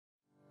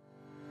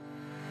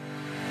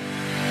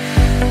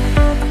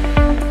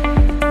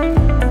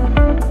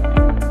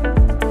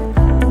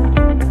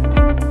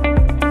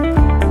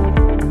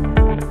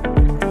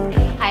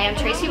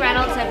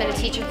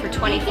teaching for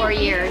 24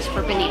 years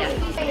for Benita.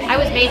 I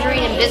was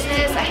majoring in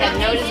business. I had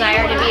no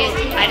desire to be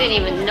I didn't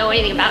even know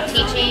anything about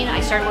teaching.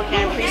 I started working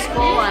at a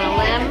preschool on a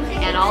limb,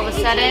 and all of a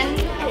sudden,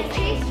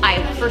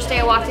 first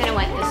day I walked in, I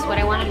went, this is what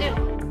I want to do.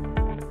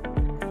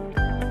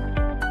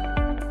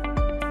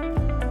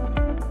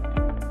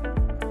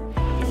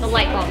 The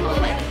light bulb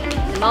moment.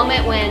 The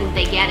moment when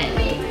they get it,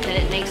 that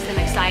it makes them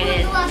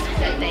excited,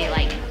 that they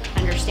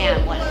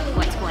understand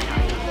what's going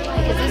on.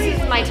 Because this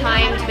is my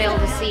time to be able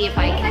to see if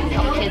I can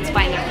help kids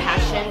find their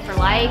passion for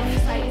life,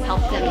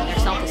 help them their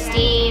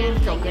self-esteem,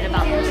 feel good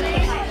about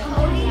themselves.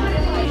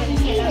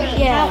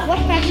 Yeah. What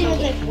passion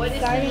is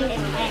it?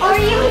 Are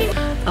you?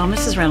 Oh,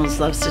 Mrs. Reynolds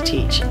loves to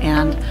teach,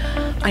 and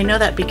I know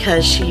that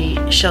because she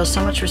shows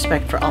so much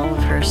respect for all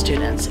of her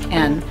students.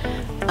 And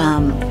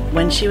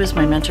when she was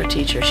my mentor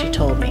teacher, she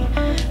told me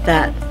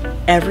that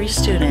every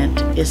student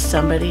is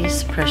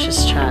somebody's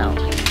precious child.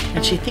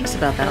 And she thinks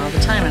about that all the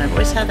time, and I've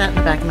always had that in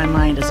the back of my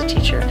mind as a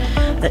teacher,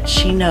 that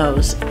she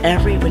knows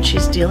when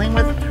she's dealing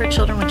with her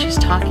children, when she's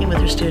talking with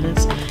her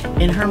students,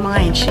 in her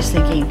mind she's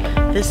thinking,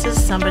 this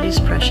is somebody's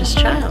precious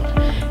child.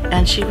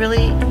 And she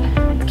really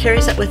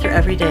carries that with her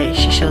every day.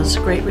 She shows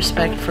great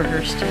respect for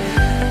her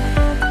students.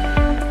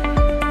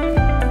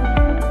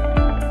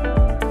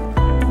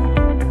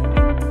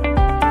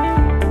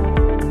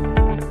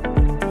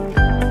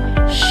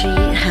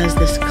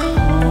 This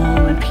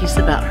calm and peace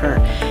about her,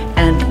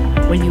 and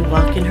when you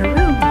walk in her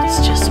room, it's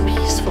just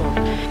peaceful.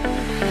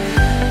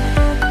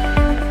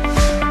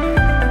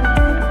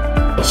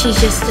 She's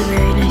just a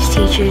very nice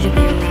teacher to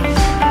be around.